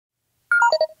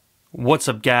What's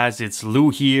up, guys? It's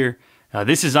Lou here.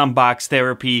 This is Unbox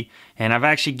Therapy, and I've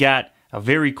actually got a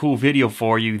very cool video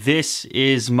for you. This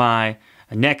is my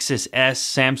Nexus S,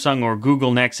 Samsung or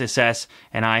Google Nexus S,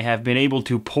 and I have been able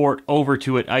to port over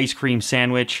to it Ice Cream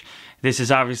Sandwich. This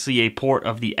is obviously a port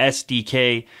of the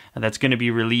SDK that's going to be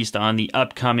released on the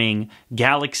upcoming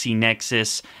Galaxy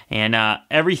Nexus, and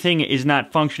everything is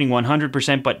not functioning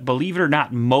 100%, but believe it or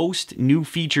not, most new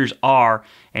features are,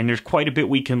 and there's quite a bit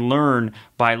we can learn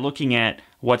by looking at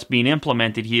what's being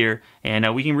implemented here,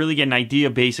 and we can really get an idea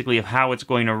basically of how it's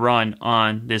going to run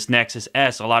on this Nexus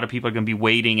S. A lot of people are going to be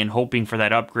waiting and hoping for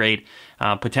that upgrade,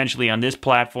 potentially on this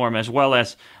platform, as well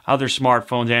as other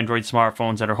smartphones, Android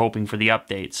smartphones that are hoping for the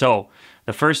update. So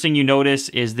the first thing you notice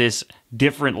is this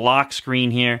different lock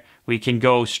screen here. We can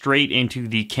go straight into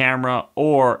the camera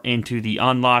or into the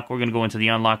unlock. We're going to go into the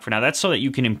unlock for now. That's so that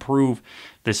you can improve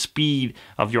the speed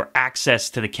of your access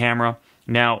to the camera.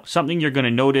 Now, something you're going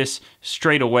to notice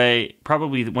straight away,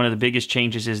 probably one of the biggest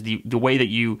changes, is the way that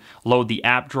you load the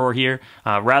app drawer here.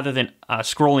 Rather than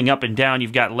scrolling up and down,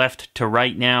 you've got left to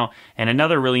right now. And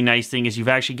another really nice thing is you've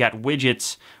actually got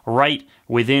widgets right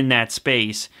within that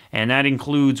space, and that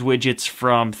includes widgets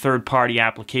from third-party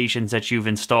applications that you've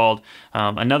installed.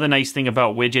 Another nice thing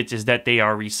about widgets is that they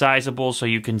are resizable, so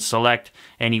you can select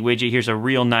any widget. Here's a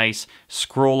real nice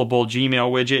scrollable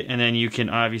Gmail widget, and then you can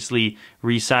obviously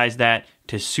resize that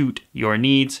to suit your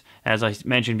needs. As I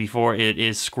mentioned before, it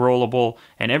is scrollable,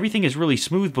 and everything is really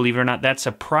smooth, believe it or not. That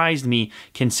surprised me,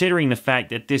 considering the fact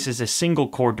that this is a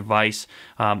single-core device,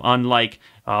 unlike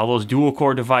all those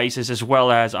dual-core devices, as well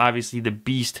as obviously the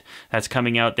beast that's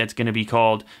coming out that's going to be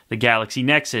called the Galaxy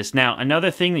Nexus. Now,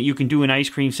 another thing that you can do in Ice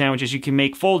Cream Sandwich is you can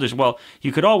make folders. Well,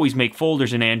 you could always make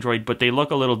folders in Android, but they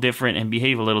look a little different and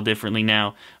behave a little differently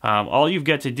now. All you've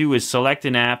got to do is select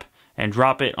an app and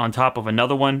drop it on top of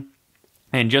another one,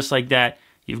 and just like that,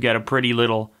 you've got a pretty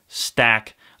little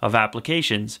stack of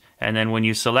applications. And then when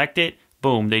you select it,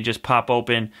 boom, they just pop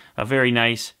open. A very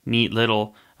nice, neat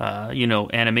little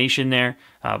animation there.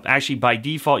 Actually, by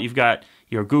default, you've got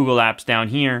your Google apps down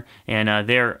here, and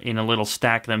they're in a little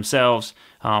stack themselves.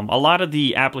 A lot of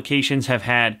the applications have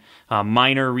had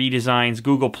minor redesigns.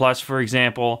 Google Plus, for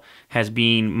example, has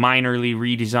been minorly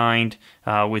redesigned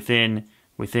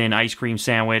within Ice Cream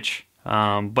Sandwich.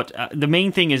 But the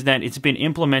main thing is that it's been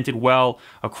implemented well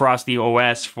across the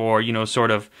OS for, sort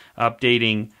of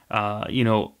updating,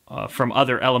 from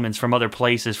other elements, from other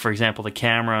places, for example, the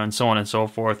camera and so on and so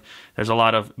forth. There's a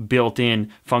lot of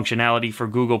built-in functionality for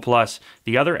Google+.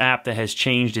 The other app that has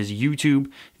changed is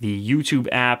YouTube. The YouTube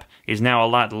app is now a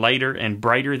lot lighter and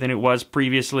brighter than it was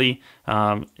previously.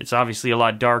 It's obviously a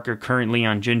lot darker currently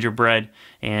on Gingerbread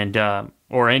and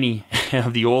or any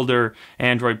of the older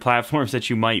Android platforms that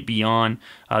you might be on.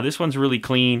 This one's really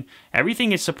clean.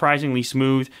 Everything is surprisingly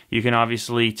smooth. You can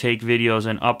obviously take videos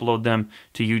and upload them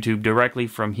to YouTube directly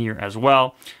from here as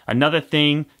well. Another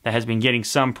thing that has been getting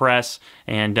some press,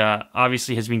 and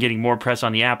obviously has been getting more press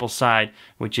on the Apple side,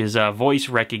 which is voice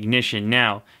recognition.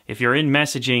 Now, if you're in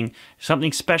messaging,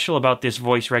 something special about this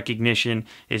voice recognition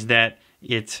is that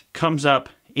it comes up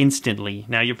instantly.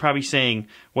 Now, you're probably saying,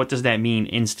 what does that mean,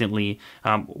 instantly?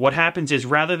 What happens is,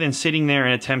 rather than sitting there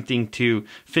and attempting to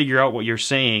figure out what you're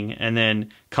saying and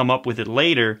then come up with it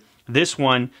later, this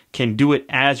one can do it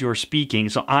as you're speaking.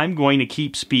 So I'm going to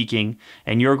keep speaking,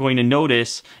 and you're going to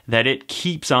notice that it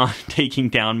keeps on taking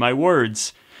down my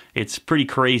words. It's pretty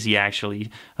crazy,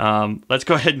 actually. Let's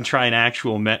go ahead and try an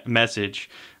actual message.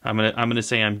 I'm gonna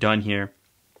say I'm done here,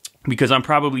 because I'm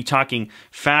probably talking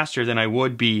faster than I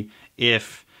would be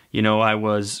if, I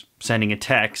was sending a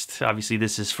text. Obviously,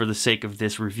 this is for the sake of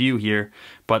this review here,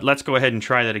 but let's go ahead and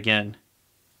try that again.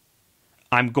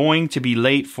 I'm going to be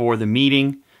late for the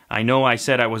meeting. I know I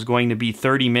said I was going to be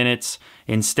 30 minutes.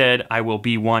 Instead, I will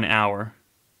be 1 hour.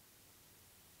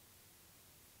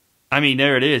 I mean,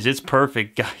 there it is. It's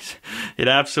perfect, guys. It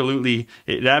absolutely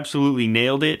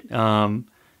nailed it.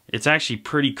 It's actually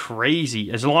pretty crazy.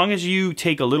 As long as you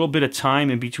take a little bit of time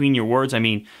in between your words, I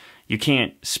mean, you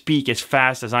can't speak as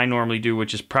fast as I normally do,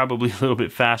 which is probably a little bit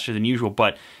faster than usual,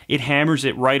 but it hammers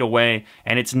it right away,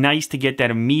 and it's nice to get that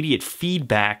immediate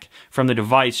feedback from the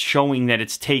device showing that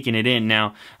it's taken it in.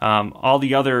 Now, all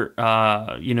the other,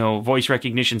 voice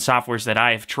recognition softwares that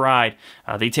I have tried,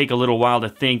 they take a little while to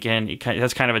think, and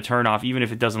that's kind of a turnoff, even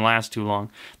if it doesn't last too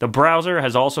long. The browser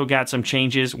has also got some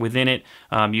changes within it.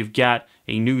 You've got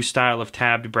a new style of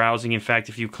tabbed browsing. In fact,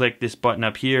 if you click this button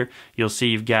up here, you'll see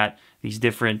you've got these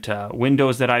different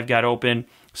windows that I've got open.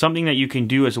 Something that you can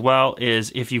do as well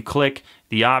is, if you click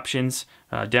the options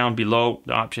down below,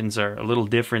 the options are a little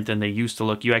different than they used to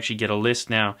look. You actually get a list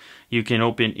now. You can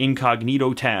open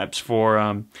incognito tabs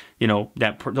for, you know,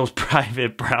 those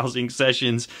private browsing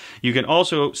sessions. You can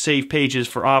also save pages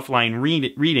for offline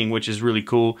reading, which is really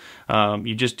cool.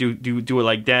 You just do it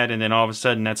like that, and then all of a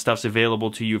sudden that stuff's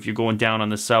available to you if you're going down on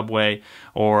the subway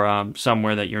or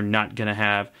somewhere that you're not going to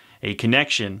have a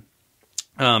connection.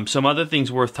 Some other things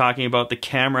worth talking about: the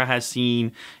camera has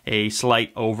seen a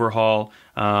slight overhaul.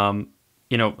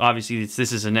 You know, obviously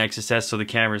this is a Nexus S, so the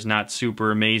camera is not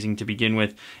super amazing to begin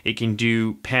with. It can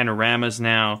do panoramas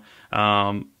now.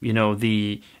 You know,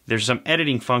 there's some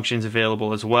editing functions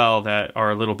available as well that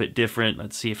are a little bit different.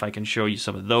 Let's see if I can show you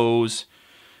some of those.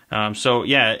 So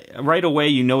yeah, right away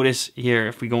you notice here,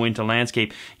 if we go into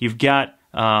landscape, you've got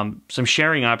some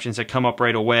sharing options that come up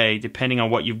right away depending on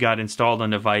what you've got installed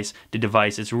on the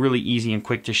device. It's really easy and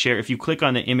quick to share. If you click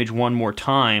on the image one more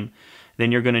time,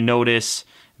 then you're going to notice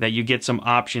that you get some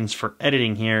options for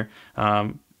editing here.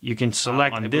 You can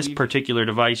select on this particular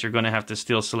device, you're going to have to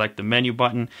still select the menu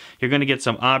button. You're going to get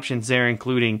some options there,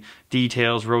 including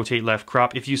details, rotate, left,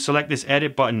 crop. If you select this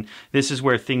edit button, this is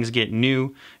where things get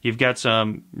new. You've got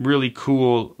some really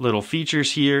cool little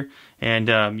features here,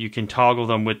 and you can toggle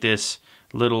them with this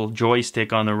little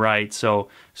joystick on the right. So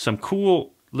some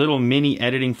cool little mini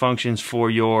editing functions for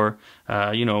your,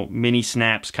 you know, mini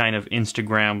snaps, kind of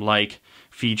Instagram-like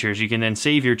features. You can then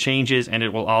save your changes, and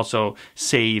it will also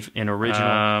save an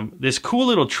original. This cool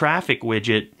little traffic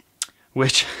widget,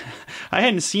 which I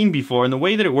hadn't seen before, and the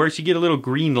way that it works, you get a little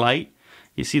green light.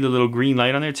 You see the little green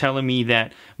light on there telling me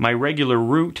that my regular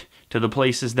route to the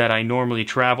places that I normally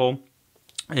travel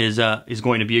is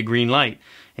going to be a green light.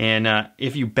 And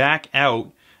if you back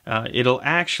out, it'll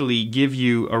actually give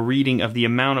you a reading of the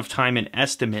amount of time and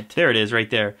estimate. There it is right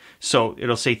there. So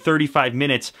it'll say 35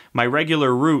 minutes. My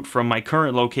regular route from my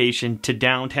current location to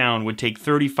downtown would take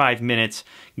 35 minutes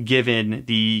given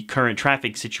the current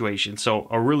traffic situation. So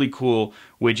a really cool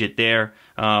widget there.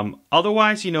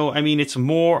 Otherwise, you know, I mean, it's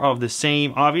more of the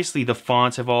same. Obviously, the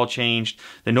fonts have all changed.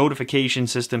 The notification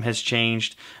system has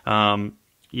changed.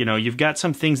 You know, you've got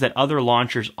some things that other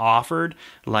launchers offered,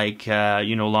 like,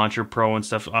 you know, Launcher Pro and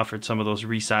stuff offered some of those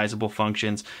resizable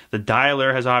functions. The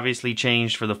dialer has obviously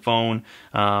changed for the phone.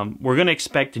 We're going to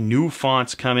expect new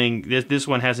fonts coming. This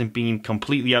one hasn't been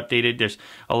completely updated. There's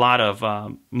a lot of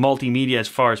multimedia as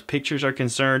far as pictures are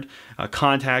concerned.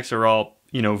 Contacts are all,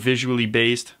 you know, visually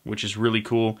based, which is really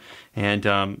cool.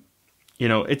 And, you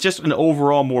know, it's just an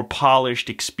overall more polished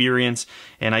experience,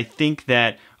 and I think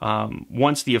that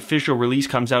once the official release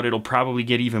comes out, it'll probably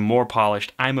get even more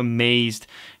polished. I'm amazed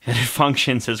that it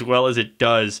functions as well as it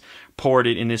does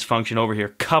ported in this function over here.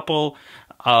 Couple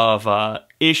of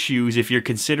issues if you're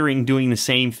considering doing the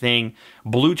same thing.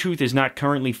 Bluetooth is not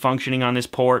currently functioning on this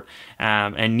port,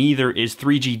 and neither is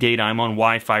 3G data. I'm on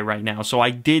Wi-Fi right now, so I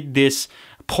did this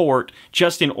port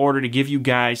just in order to give you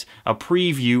guys a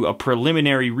preview, a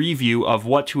preliminary review of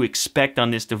what to expect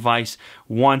on this device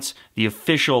once the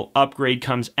official upgrade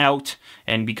comes out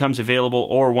and becomes available,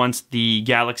 or once the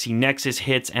Galaxy Nexus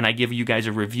hits and I give you guys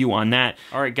a review on that.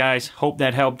 Alright guys, hope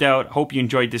that helped out. Hope you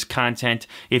enjoyed this content.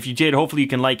 If you did, hopefully you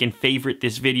can like and favorite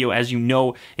this video. As you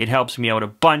know, it helps me out a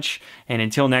bunch. And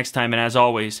until next time, and as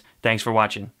always, thanks for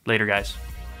watching. Later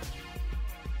guys.